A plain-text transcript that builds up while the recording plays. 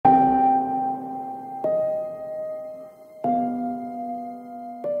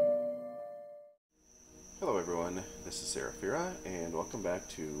this is Ep3, and welcome back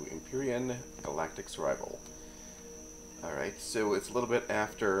to Empyrion Galactic Survival. Alright, so it's a little bit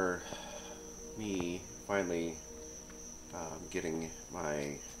after me finally getting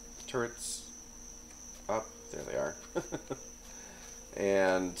my turrets up. There they are.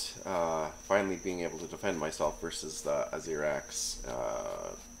 And finally being able to defend myself versus the Azirax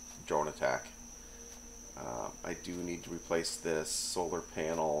drone attack. I do need to replace this solar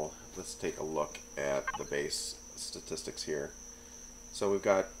panel. Let's take a look at the base statistics here. So we've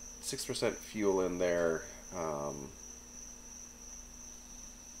got 6% fuel in there. I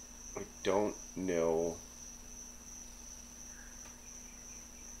don't know.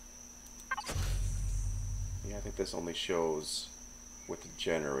 Yeah, I think this only shows with the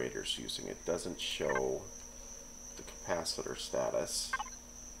generators using it. Doesn't show the capacitor status.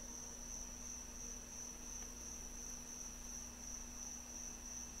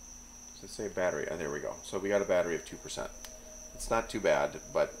 Does it say battery? Oh, there we go. So we got a battery of 2%. It's not too bad,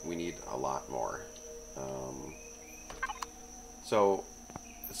 but we need a lot more. So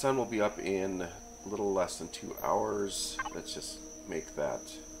the sun will be up in a little less than 2 hours. Let's just make that.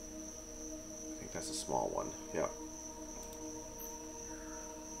 I think that's a small one. Yep.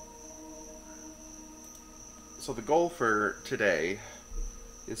 So the goal for today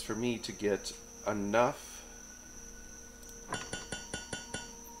is for me to get enough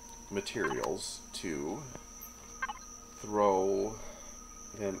materials to throw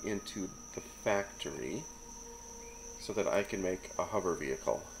them into the factory so that I can make a hover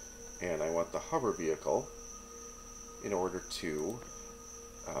vehicle. And I want the hover vehicle in order to,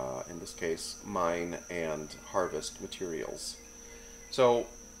 in this case, mine and harvest materials. So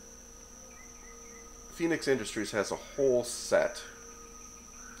Phoenix Industries has a whole set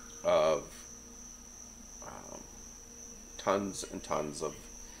of tons and tons of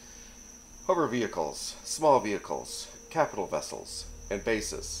hover vehicles, small vehicles, capital vessels, and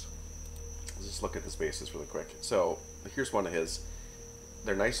bases. Let's just look at his bases really quick. So here's one of his.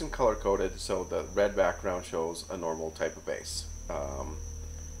 They're nice and color coded, so the red background shows a normal type of base.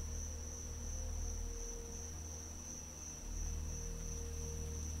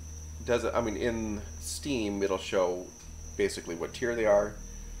 I mean, in Steam, it'll show basically what tier they are.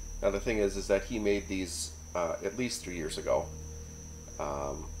 Now the thing is that he made these at least 3 years ago.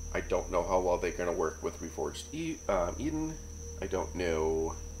 I don't know how well they're going to work with Reforged Eden. I don't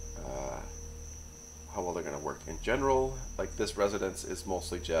know how well they're going to work in general. Like, this residence is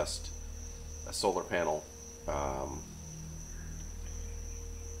mostly just a solar panel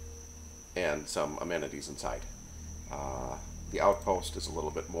and some amenities inside. The outpost is a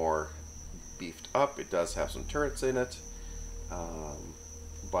little bit more beefed up. It does have some turrets in it,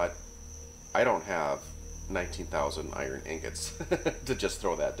 but I don't have 19,000 iron ingots to just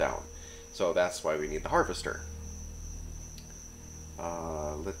throw that down. So that's why we need the harvester.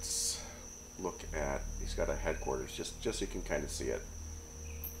 Let's look at, he's got a headquarters, just so you can kind of see it.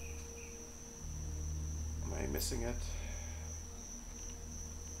 Am I missing it?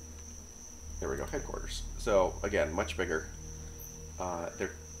 There we go, headquarters. So again, much bigger.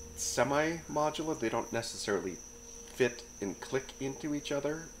 They're semi-modular. They don't necessarily fit and click into each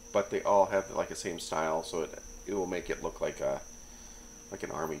other, but they all have like the same style, so it will make it look like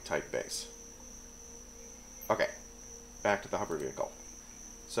an army type base. Okay, back to the hover vehicle.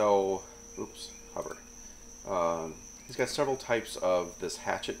 So, oops, hover. He's got several types of this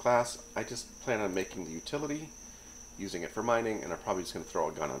hatchet class. I just plan on making the utility, using it for mining, and I'm probably just going to throw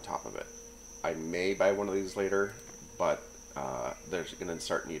a gun on top of it. I may buy one of these later, but they're going to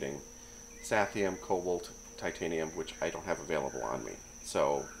start needing sathium, cobalt, titanium, which I don't have available on me.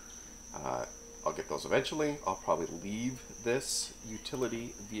 So I'll get those eventually. I'll probably leave this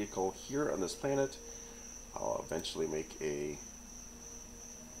utility vehicle here on this planet. I'll eventually make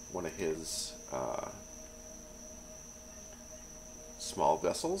one of his small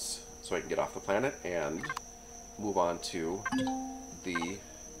vessels so I can get off the planet and move on to the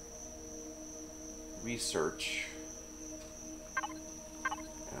research.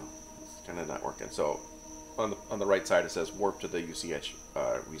 Oh, it's kind of not working. So on the right side it says warp to the UCH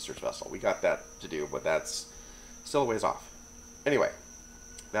research vessel. We got that to do, but that's still a ways off. Anyway,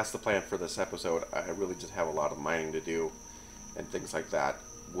 that's the plan for this episode. I really just have a lot of mining to do and things like that.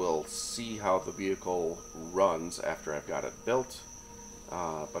 We'll see how the vehicle runs after I've got it built.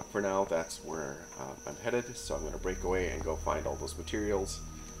 But for now, that's where I'm headed. So I'm going to break away and go find all those materials.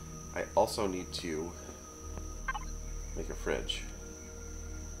 I also need to make a fridge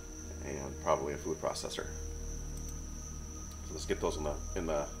and probably a food processor. So let's get those in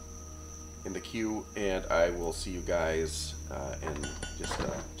the queue, and I will see you guys in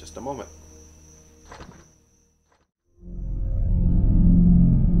just a moment.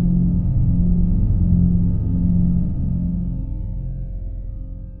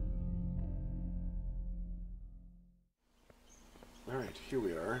 Alright, here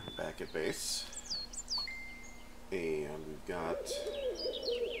we are, back at base. And we've got,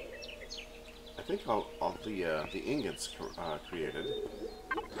 I think, all the ingots created.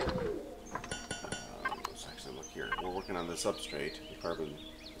 Let's actually look here. We're working on the substrate, the carbon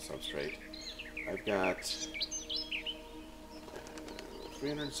substrate. I've got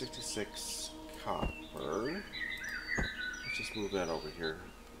 366 copper. Let's just move that over here.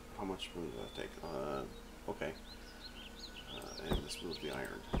 How much room does that take? Okay. And let's move the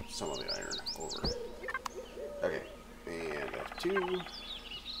iron, some of the iron over. Okay, and F2.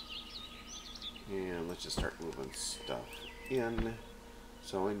 And let's just start moving stuff in.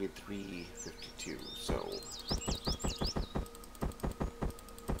 So I need 352. So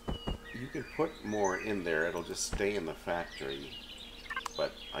you can put more in there, it'll just stay in the factory.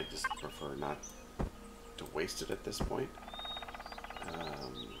 But I just prefer not to waste it at this point.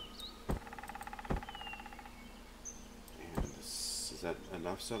 Is that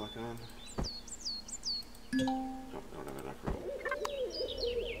enough silicon? Nope, I don't have enough room.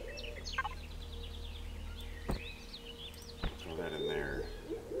 Throw that in there.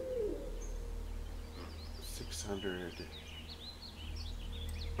 600.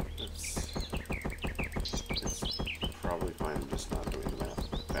 That's probably fine. I'm just not doing the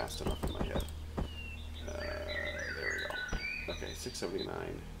math fast enough in my head. There we go. Okay,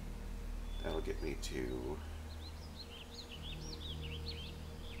 679. That'll get me to...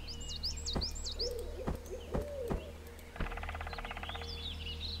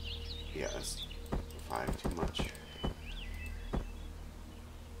 Yeah, that's 5 too much.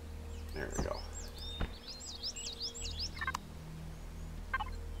 There we go.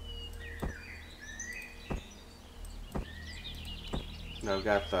 Now I've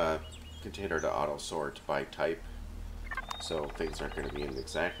got the container to auto sort by type, so things aren't going to be in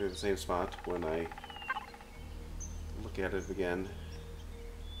exactly the same spot when I look at it again.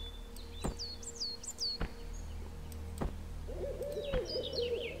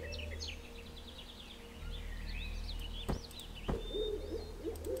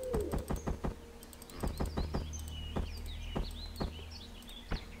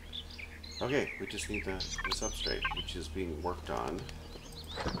 Okay, we just need the substrate, which is being worked on.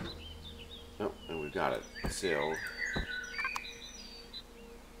 Oh, and we've got it. So,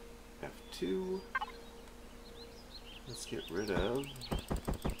 F2. Let's get rid of...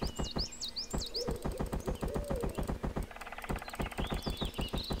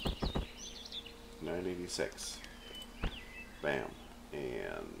 $986. Bam.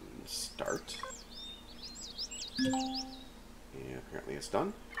 And start. And apparently it's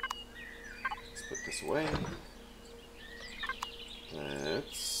done. Put this away.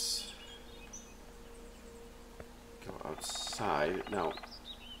 Let's go outside. Now,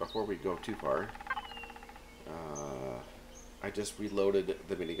 before we go too far, I just reloaded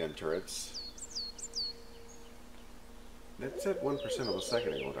the minigun turrets. That said 1% of a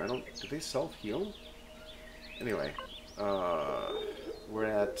second ago. Do they self-heal? Anyway, we're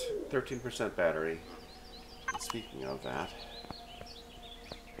at 13% battery. And speaking of that,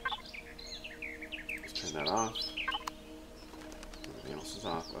 turn that off. Everything else is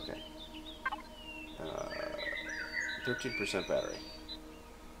off. Okay. 13% battery,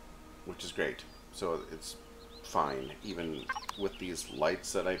 which is great. So it's fine, even with these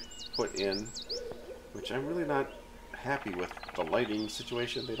lights that I put in, which I'm really not happy with the lighting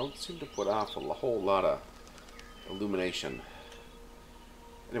situation. They don't seem to put off a whole lot of illumination.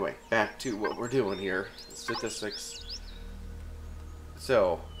 Anyway, back to what we're doing here. Statistics.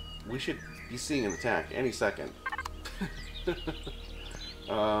 So, we should be seeing an attack any second.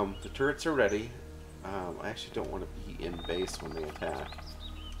 The turrets are ready. I actually don't want to be in base when they attack.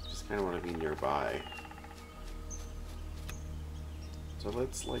 Just kind of want to be nearby. So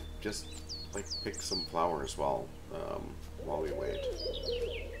let's just pick some flowers while we wait.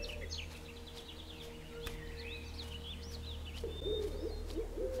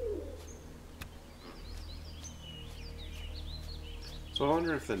 So I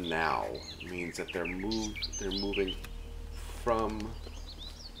wonder if the now means that they're moving from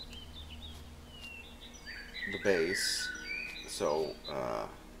the base. So I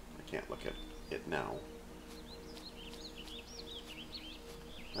can't look at it now.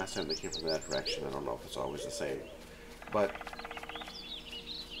 Last time they came from that direction. I don't know if it's always the same, but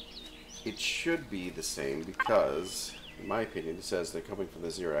it should be the same because, in my opinion, it says they're coming from the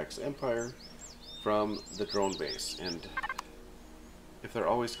 0x Empire from the drone base, and if they're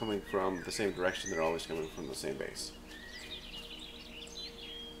always coming from the same direction, they're always coming from the same base.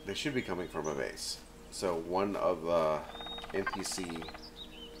 They should be coming from a base. So one of the NPC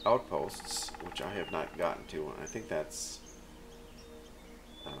outposts, which I have not gotten to, and I think that's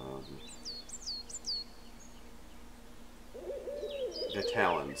Um, the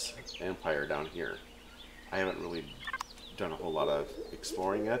Talons Empire down here. I haven't really done a whole lot of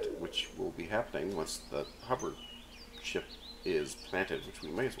exploring yet, which will be happening once the hover ship is planted, which we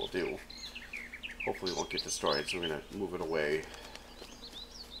may as well do. Hopefully it won't get destroyed, so we're going to move it away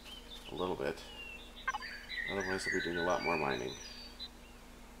a little bit. Otherwise I'll be doing a lot more mining.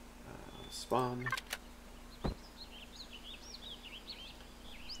 Spawn.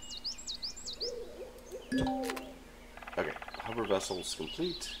 Okay, hover vessel's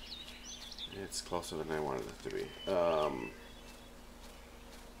complete. It's closer than I wanted it to be.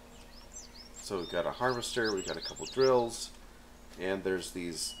 So we've got a harvester, we've got a couple drills, and there's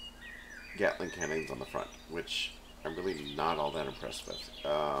these Gatling cannons on the front, which I'm really not all that impressed with.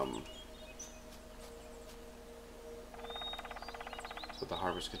 With the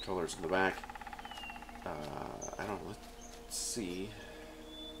harvest controllers in the back. I don't know, let's see.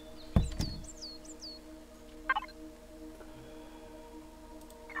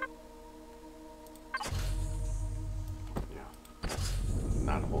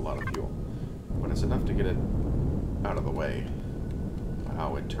 Not a whole lot of fuel, but it's enough to get it out of the way.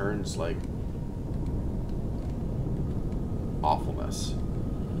 Wow, it turns like awfulness.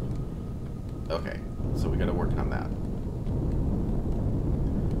 Okay, so we gotta work on that.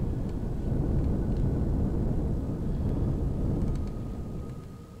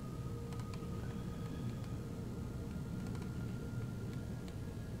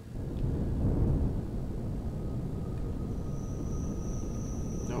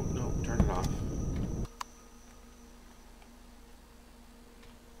 No, turn it off.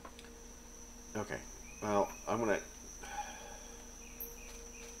 Okay, well, I'm gonna...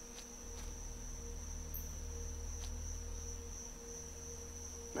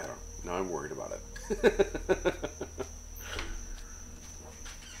 I don't know. Now I'm worried about it.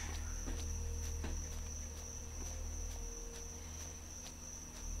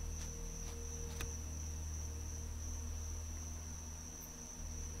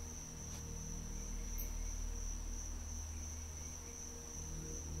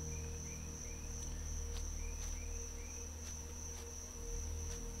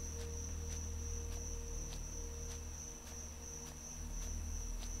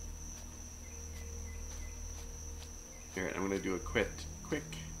 Alright, I'm going to do a quick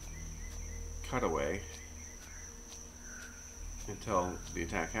cutaway until the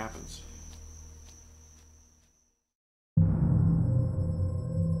attack happens.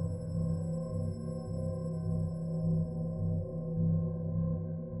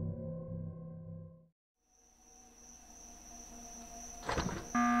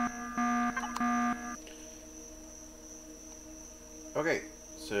 Okay,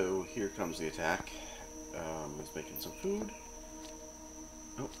 so here comes the attack. Is making some food.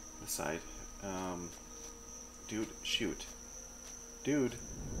 Oh, this side. Dude, shoot. Dude.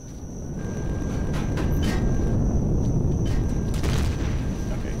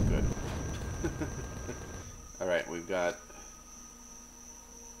 Okay, good. Alright, we've got...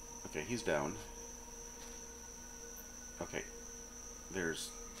 Okay, he's down. Okay.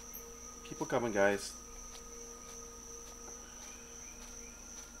 There's people coming, guys.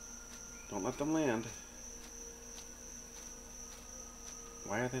 Don't let them land.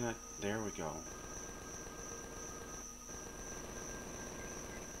 Why are they not... There we go.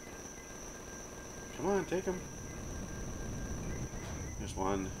 Come on, take them. There's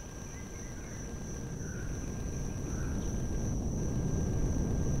one.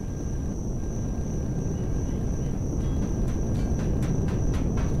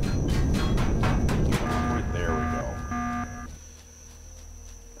 There we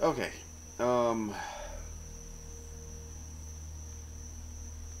go. Okay.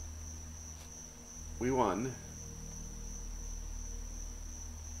 We won.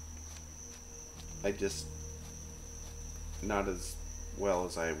 I just... not as well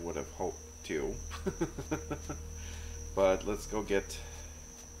as I would have hoped to. But let's go get...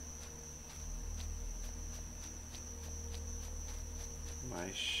 my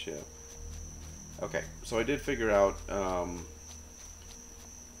ship. Okay, so I did figure out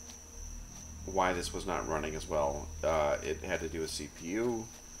why this was not running as well. It had to do with CPU.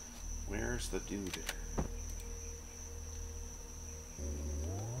 Where's the dude?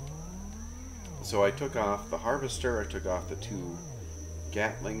 So I took off the harvester, I took off the 2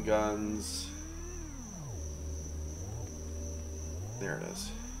 Gatling guns. There it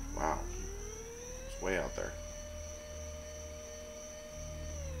is. Wow. It's way out there.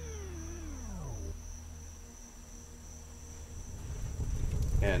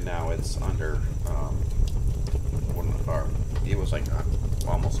 And now it's under one of our it was like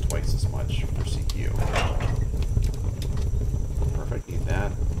almost twice as much for CPU. Perfect, need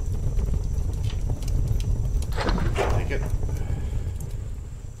that. Take it.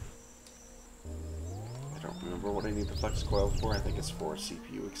 I don't remember what I need the flex coil for. I think it's for a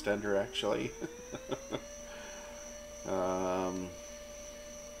CPU extender, actually.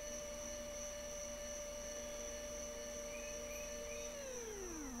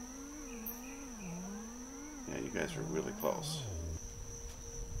 Yeah, you guys are really close.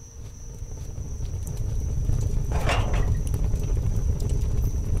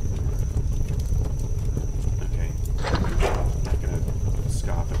 Okay. Not gonna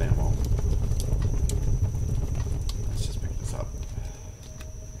scoff at ammo. Let's just pick this up.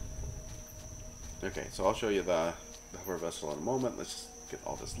 Okay, so I'll show you the hover vessel in a moment. Let's just get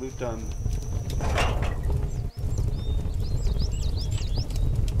all this loot done.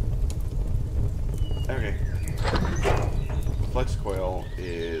 Okay. Flex coil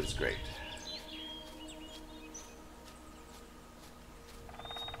is great.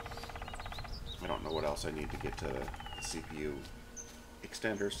 I don't know what else I need to get to the CPU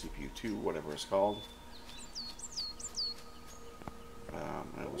extender, CPU2, whatever it's called.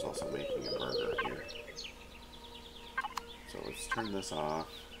 I was also making a burger here. So let's turn this off.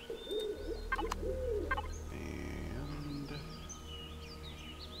 And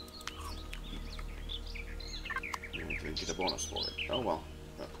we didn't get a bonus for it. Oh well.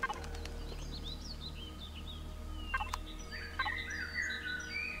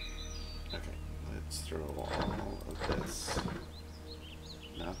 Okay, let's throw all of this.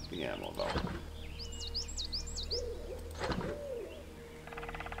 Not the ammo though.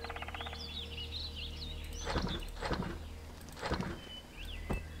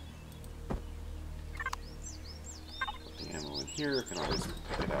 Here, I can always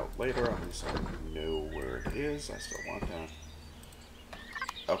pick it out later. At least I know where it is. I still want that.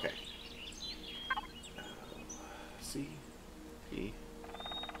 Okay. C, E.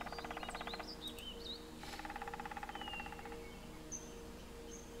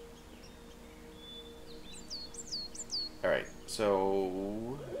 Alright,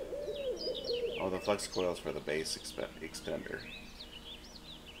 so... Oh, the flex coils for the base extender.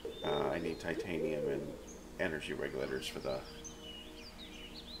 I need titanium and energy regulators for the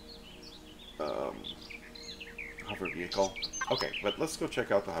hover vehicle. Okay, but let's go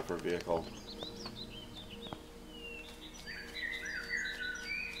check out the hover vehicle.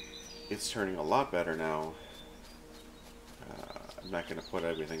 It's turning a lot better now. I'm not going to put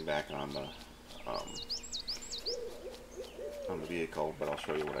everything back on the vehicle, but I'll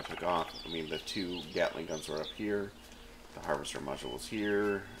show you what I took off. I mean, the two Gatling guns are up here. The harvester module is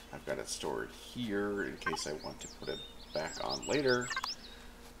here. I've got it stored here in case I want to put it back on later.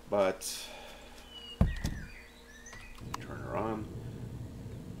 But turn her on.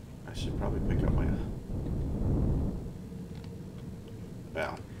 I should probably pick up my...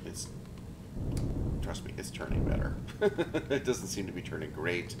 Well, it's... Trust me, it's turning better. It doesn't seem to be turning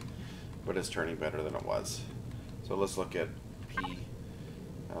great, but it's turning better than it was. So let's look at P.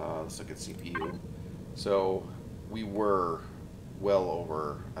 Let's look at CPU. So we were well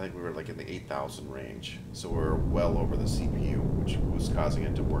over, I think we were like in the 8,000 range. So we're well over the CPU, which was causing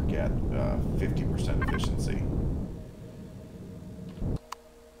it to work at 50% efficiency.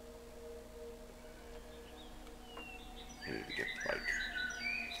 I need to get the bike.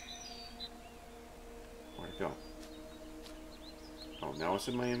 Where'd it go? Oh, now it's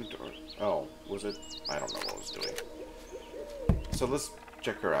in my inventory. Oh, was it? I don't know what I was doing. So let's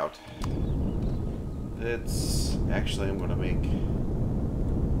check her out. It's actually, I'm going to make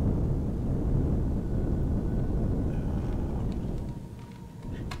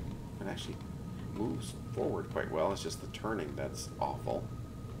it actually moves forward quite well. It's just the turning that's awful.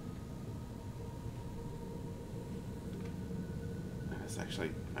 And it's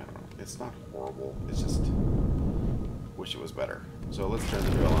actually, I don't know, it's not horrible. It's just wish it was better. So let's turn the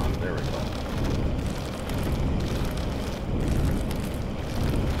drill on. There we go.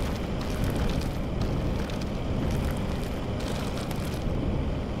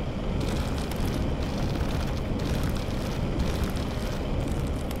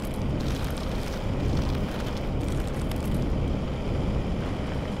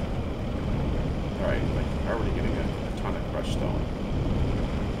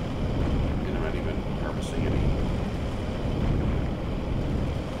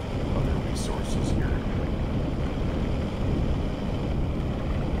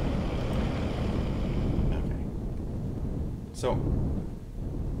 So,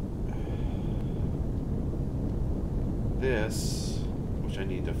 this, which I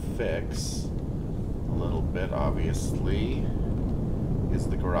need to fix, a little bit, obviously, is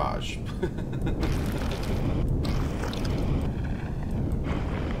the garage.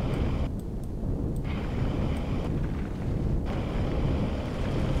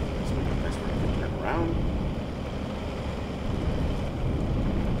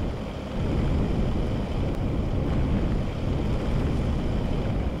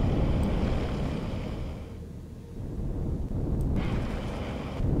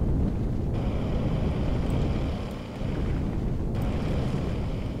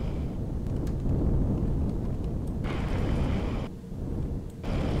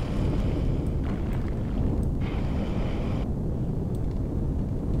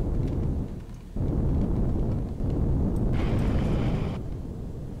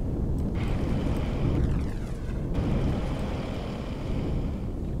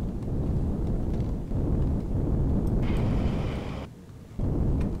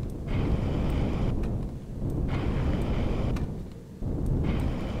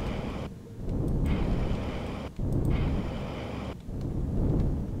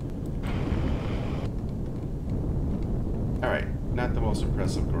 Not the most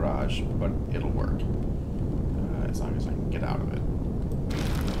impressive garage, but it'll work. As long as I can get out of it.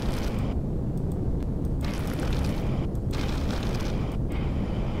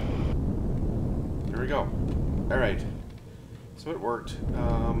 Here we go. Alright. So it worked.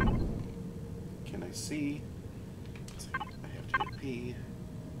 Can I see? I have to hit P.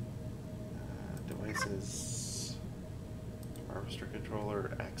 Devices. Harvester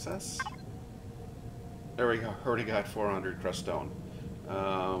controller access. There we go. Already got 400 crust stone.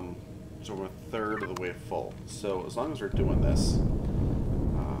 So we're a third of the way full. So as long as we're doing this,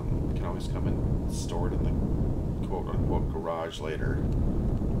 we can always come and store it in the quote-unquote garage later.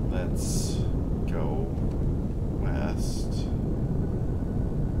 Let's go west.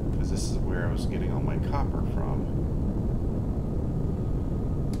 Because this is where I was getting all my copper from.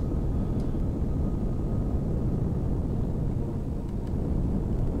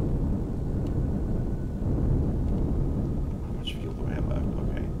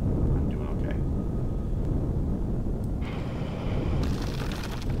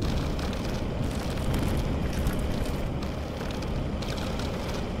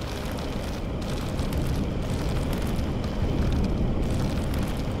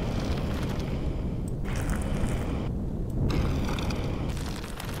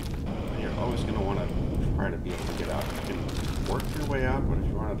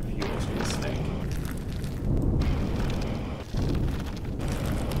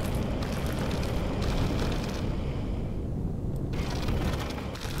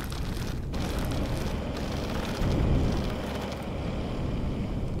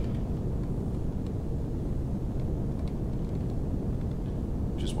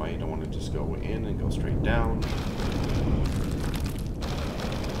 Why you don't want to just go in and go straight down.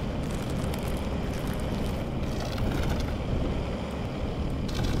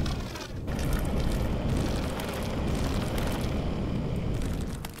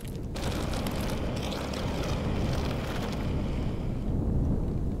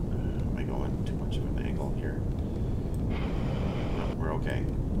 Am I going too much of an angle here? No, we're okay.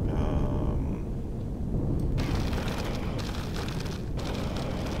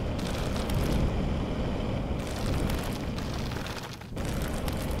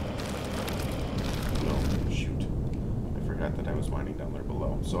 That I was mining down there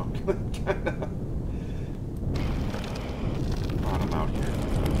below, so I'm gonna kind of bottom out here.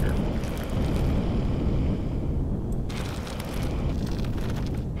 Be careful.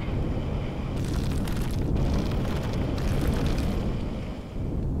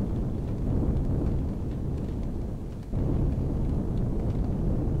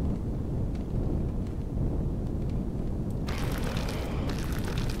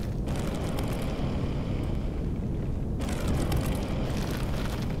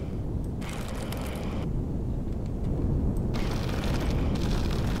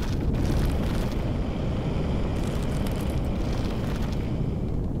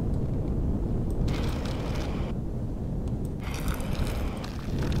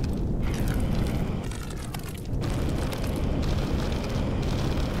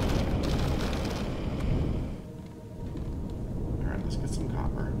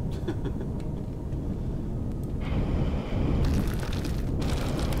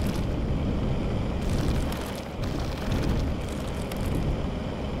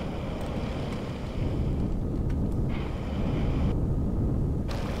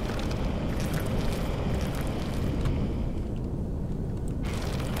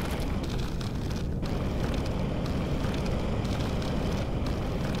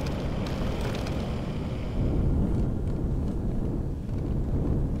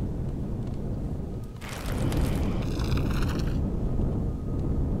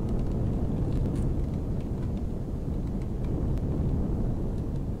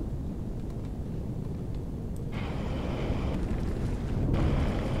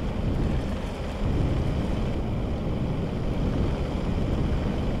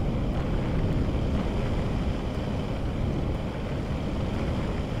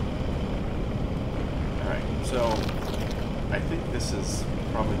 So, I think this is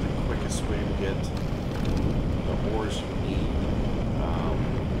probably the quickest way to get the ores you need.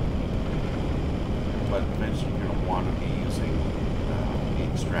 But eventually you're going to want to be using the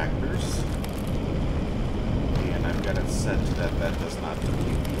extractors. And I've got it set to that does not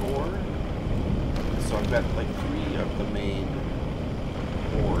deplete the ore. So I've got like 3 of the main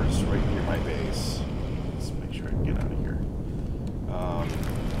ores right near my base. Let's make sure I can get out of here.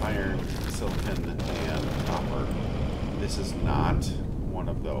 Iron, silicon, and copper. This is not one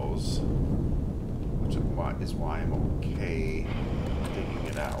of those, which is why I'm okay taking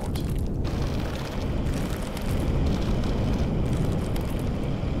it out.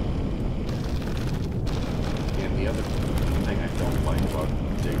 And the other thing I don't like about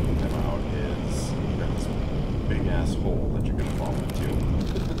digging them out is you got this big ass hole that you're going to fall into.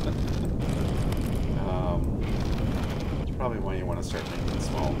 It's probably why you want to start making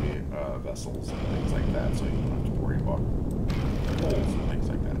small vessels and things like that, so you don't have to worry about holes and things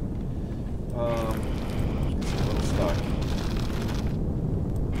like that. Just a little stuck.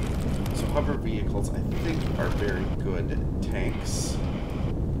 So hover vehicles, I think, are very good tanks.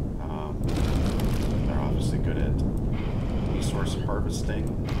 They're obviously good at resource harvesting.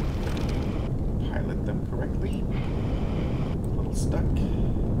 Pilot them correctly. A little stuck.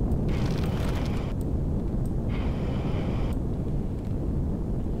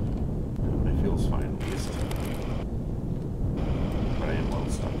 My fuel's fine, at least. But I am a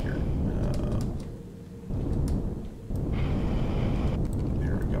little stuck here.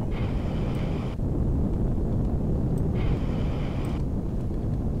 There we go.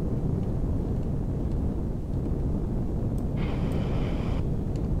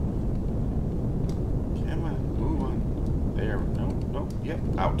 Come on, move on. There. No. Yep.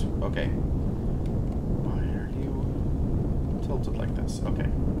 Out. Okay. Why are you tilted like this? Okay.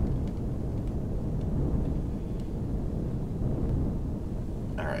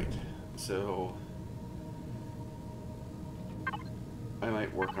 Alright, so I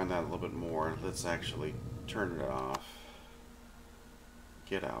might work on that a little bit more. Let's actually turn it off.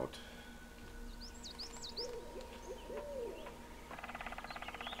 Get out.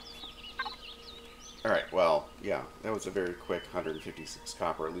 Alright, well, yeah, that was a very quick 156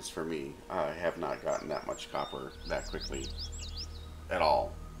 copper, at least for me. I have not gotten that much copper that quickly at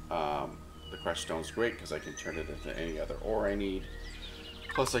all. The crushed stone's great because I can turn it into any other ore I need.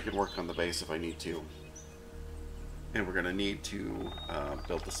 Plus, I can work on the base if I need to. And we're going to need to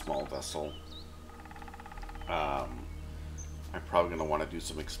build a small vessel. I'm probably going to want to do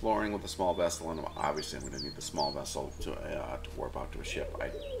some exploring with the small vessel, and obviously I'm going to need the small vessel to warp out to a ship.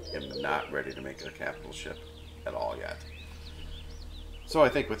 I am not ready to make it a capital ship at all yet. So I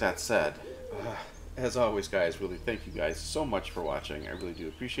think with that said, as always, guys, really thank you guys so much for watching. I really do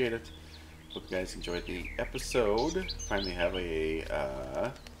appreciate it. Hope you guys enjoyed the episode. Finally have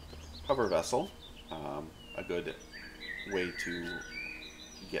a hover vessel. A good way to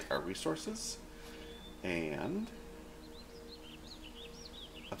get our resources. And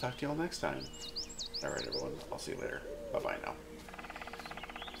I'll talk to you all next time. Alright, everyone. I'll see you later. Bye-bye now.